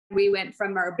We went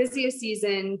from our busiest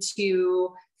season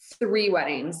to 3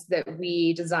 weddings that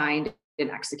we designed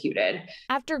and executed.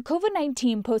 After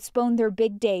COVID-19 postponed their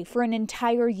big day for an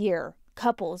entire year,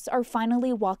 couples are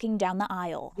finally walking down the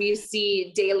aisle. We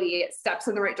see daily steps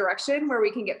in the right direction where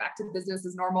we can get back to business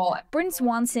as normal. Bryn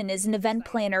Swanson is an event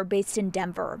planner based in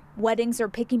Denver. Weddings are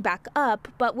picking back up,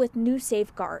 but with new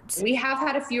safeguards. We have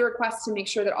had a few requests to make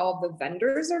sure that all of the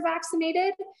vendors are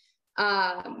vaccinated,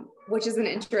 which is an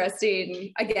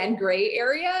interesting, again, gray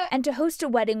area. And to host a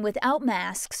wedding without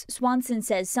masks, Swanson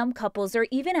says some couples are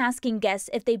even asking guests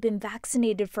if they've been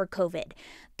vaccinated for COVID.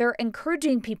 They're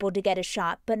encouraging people to get a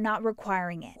shot, but not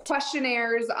requiring it.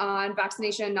 Questionnaires on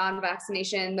vaccination,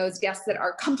 non-vaccination, those guests that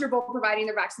are comfortable providing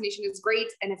their vaccination is great.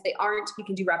 And if they aren't, we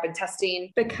can do rapid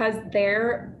testing. Because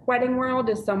their wedding world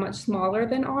is so much smaller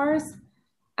than ours,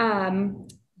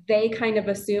 they kind of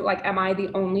assume, like, am I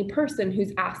the only person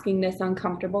who's asking this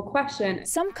uncomfortable question?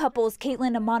 Some couples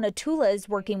Caitlin Amanatula is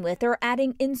working with are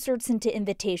adding inserts into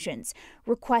invitations,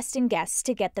 requesting guests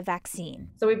to get the vaccine.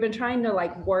 So we've been trying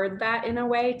to word that in a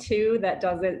way too that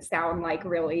doesn't sound like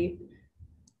really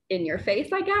in your face,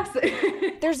 I guess.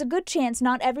 There's a good chance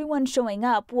not everyone showing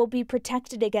up will be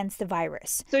protected against the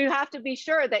virus. So you have to be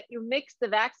sure that you mix the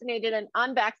vaccinated and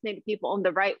unvaccinated people in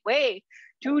the right way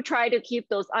to try to keep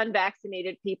those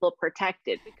unvaccinated people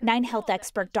protected. Nine health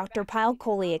expert Dr. Pyle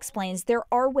Coley explains there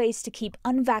are ways to keep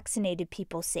unvaccinated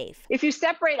people safe. If you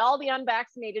separate all the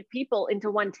unvaccinated people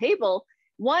into one table,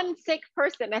 one sick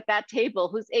person at that table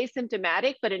who's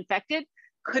asymptomatic but infected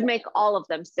could make all of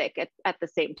them sick at the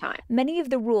same time. Many of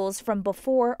the rules from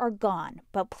before are gone,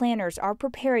 but planners are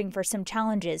preparing for some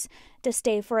challenges to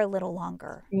stay for a little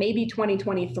longer. Maybe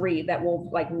 2023 that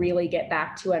will really get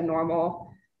back to a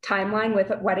normal timeline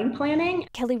with wedding planning.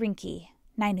 Kelly Rinke,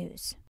 9 News.